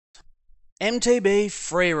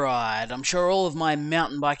MTBfreeride. I'm sure all of my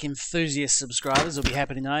mountain bike enthusiast subscribers will be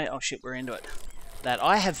happy to know, oh shit, we're into it, that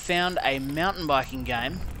I have found a mountain biking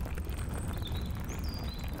game,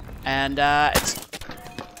 and it's,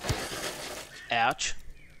 ouch,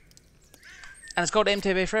 and it's called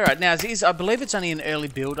MTBfreeride. Now, I believe it's only an early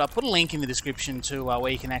build. I'll put a link in the description to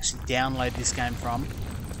where you can actually download this game from.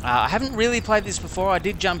 I haven't really played this before. I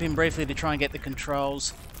did jump in briefly to try and get the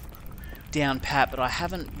controls down pat, but I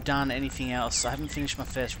haven't done anything else. I haven't finished my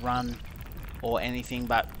first run or anything,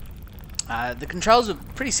 but the controls are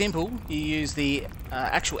pretty simple. You use the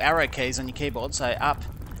actual arrow keys on your keyboard. So up,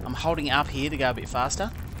 I'm holding up here to go a bit faster,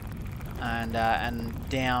 and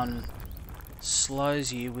down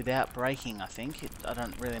slows you without braking, I think. I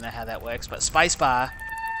don't really know how that works, but spacebar,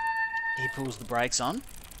 he pulls the brakes on.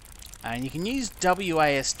 And you can use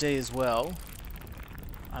WASD as well.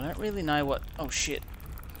 I don't really know what... oh shit.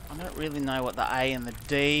 I don't really know what the A and the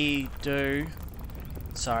D do.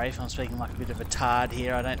 Sorry if I'm speaking like a bit of a tard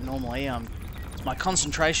here. I don't normally. It's my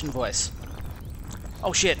concentration voice.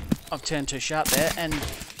 Oh shit. I've turned too sharp there, and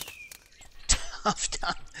I've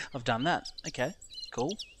done that. Okay,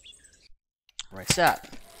 cool. Restart.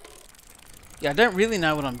 Yeah, I don't really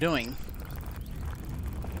know what I'm doing,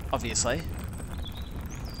 obviously.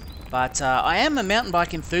 But I am a mountain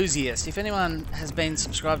bike enthusiast. If anyone has been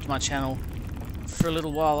subscribed to my channel for a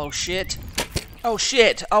little while... oh shit. Oh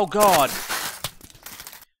shit. Oh god.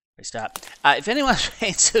 Restart. If anyone's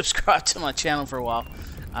been subscribed to my channel for a while,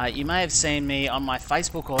 you may have seen me on my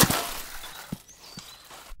Facebook or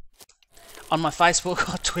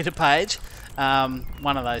Twitter page.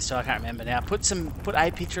 One of those two, I can't remember now. Put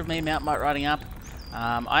a picture of me mountain bike riding up.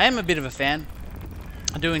 I am a bit of a fan.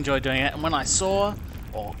 I do enjoy doing it, and when I saw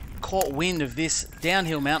or caught wind of this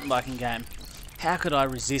downhill mountain biking game, how could I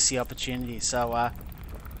resist the opportunity? So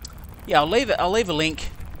yeah, I'll leave a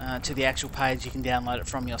link to the actual page. You can download it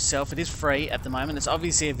from yourself. It is free at the moment. It's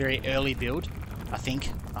obviously a very early build, I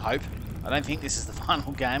think. I hope. I don't think this is the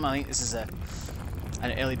final game. I think this is an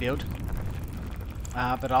early build.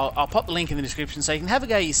 But I'll pop the link in the description so you can have a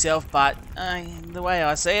go yourself. But the way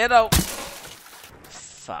I see it,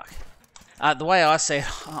 fuck. The way I see it,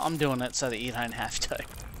 I'm doing it so that you don't have to.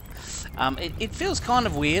 It feels kind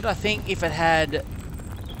of weird. I think if it had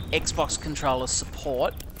Xbox controller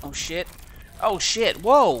support... oh shit. Oh shit.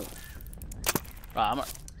 Whoa. Right,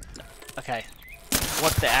 okay.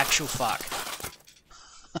 What the actual fuck?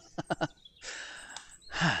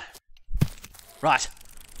 Right.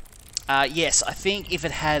 Yes, I think if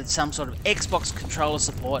it had some sort of Xbox controller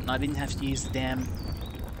support and I didn't have to use the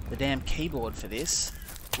damn keyboard for this,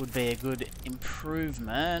 would be a good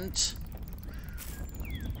improvement.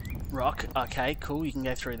 Rock, okay, cool, you can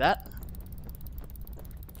go through that.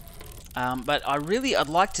 But I'd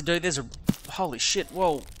like to do, there's a, holy shit,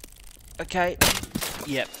 whoa, okay,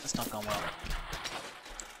 yep, that's not gone well.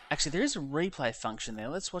 Actually, there is a replay function there,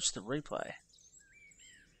 let's watch the replay.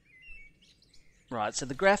 Right, so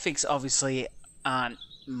the graphics obviously aren't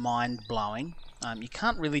mind-blowing. You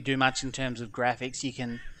can't really do much in terms of graphics. You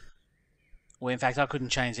can... well, in fact, I couldn't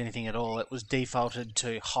change anything at all. It was defaulted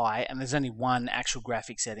to high, and there's only one actual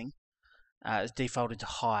graphic setting. It's defaulted to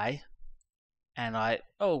high, and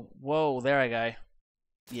oh, whoa, there I go.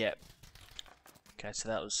 Yep. Okay, so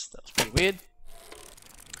that was pretty weird.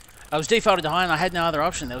 I was defaulted to high, and I had no other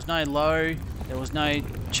option. There was no low. There was no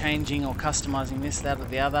changing or customizing this, that, or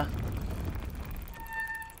the other.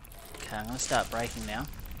 Okay, I'm going to start braking now.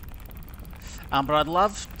 But I'd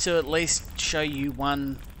love to at least show you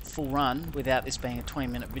one full run without this being a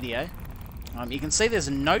 20-minute video. You can see there's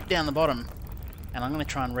a note down the bottom, and I'm going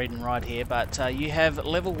to try and read and write here, but you have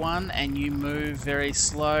level 1 and you move very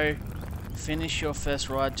slow. Finish your first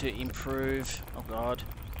ride to improve, oh god,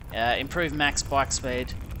 improve max bike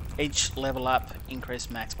speed. Each level up, increase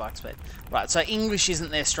max bike speed. Right, so English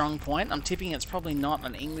isn't their strong point. I'm tipping it's probably not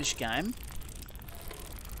an English game.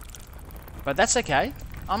 But that's okay.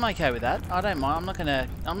 I'm okay with that. I don't mind. I'm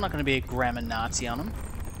not gonna be a grammar Nazi on them.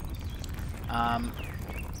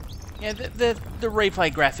 Yeah, the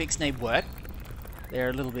replay graphics need work. They're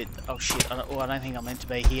a little bit... oh shit, I don't think I'm meant to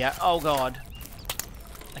be here. Oh god.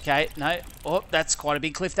 Okay, no. Oh, that's quite a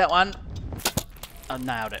big cliff, that one. I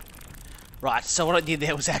nailed it. Right, so what I did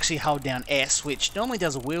there was actually hold down S, which normally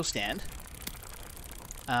does a wheel stand.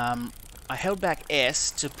 I held back S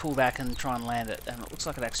to pull back and try and land it, and it looks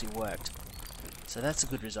like it actually worked. So that's a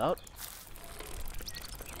good result.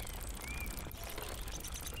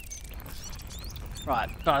 Right,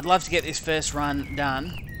 but I'd love to get this first run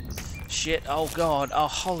done. Shit, oh god, oh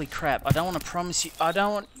holy crap. I don't want to promise you, I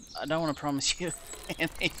don't want to promise you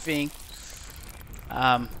anything.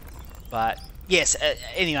 But yes,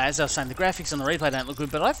 anyway, as I was saying, the graphics on the replay don't look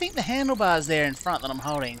good, but I think the handlebars there in front that I'm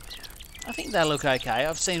holding, I think they look okay.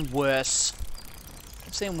 I've seen worse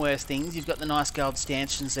things. You've got the nice gold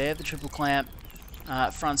stanchions there, the triple clamp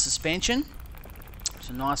front suspension.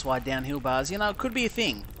 Some nice wide downhill bars. You know, it could be a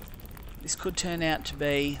thing. This could turn out to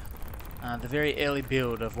be the very early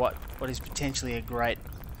build of what is potentially a great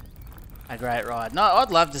ride. No,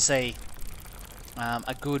 I'd love to see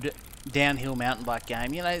a good downhill mountain bike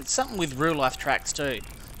game. You know, something with real life tracks too.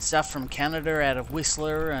 Stuff from Canada, out of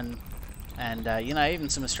Whistler, and you know, even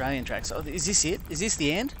some Australian tracks. Oh, is this it? Is this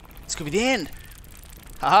the end? This could be the end.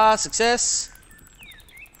 Haha, success.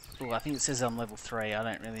 Oh, I think it says I'm level 3. I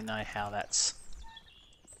don't really know how that's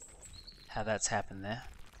happened there.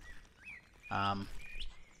 I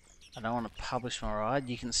don't want to publish my ride.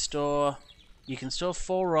 You can store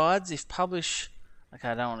 4 rides if publish. Okay,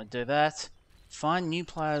 I don't want to do that. Find new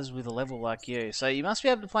players with a level like you. So you must be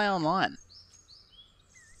able to play online,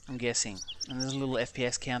 I'm guessing. And there's a little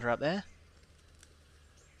FPS counter up there.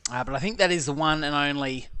 But I think that is the one and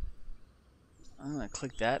only. I'm going to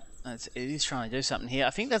click that. It is trying to do something here. I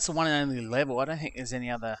think that's the one and only level. I don't think there's any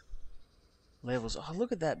other levels. Oh,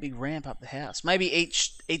 look at that big ramp up the house. Maybe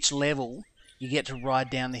each level you get to ride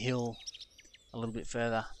down the hill a little bit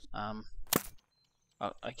further. Oh,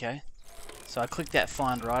 okay. So I clicked that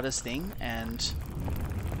find riders thing and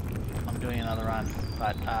I'm doing another run.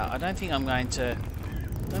 But I don't think I'm going to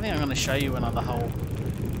show you another whole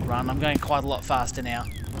run. I'm going quite a lot faster now.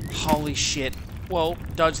 Holy shit. Well,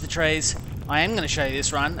 dodge the trees. I am going to show you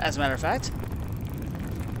this run, as a matter of fact.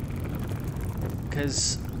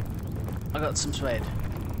 Because I got some speed.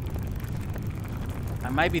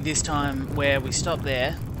 And maybe this time where we stop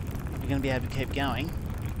there, we're going to be able to keep going.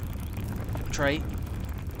 Tree.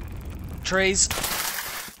 Trees.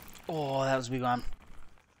 Oh, that was a big one.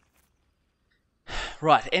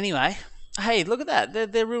 Right, anyway. Hey, look at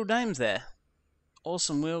that. They're real names there.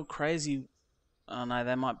 Awesome Wheel, Crazy. Oh no,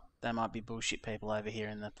 they might be bullshit people over here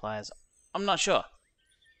in the players. I'm not sure.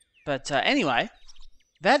 But anyway,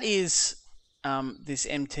 that is this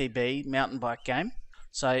MTB mountain bike game.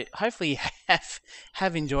 So hopefully you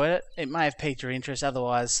have enjoyed it. It may have piqued your interest.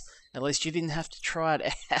 Otherwise, at least you didn't have to try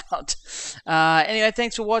it out. Anyway,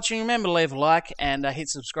 thanks for watching. Remember to leave a like and hit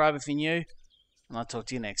subscribe if you're new. And I'll talk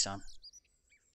to you next time.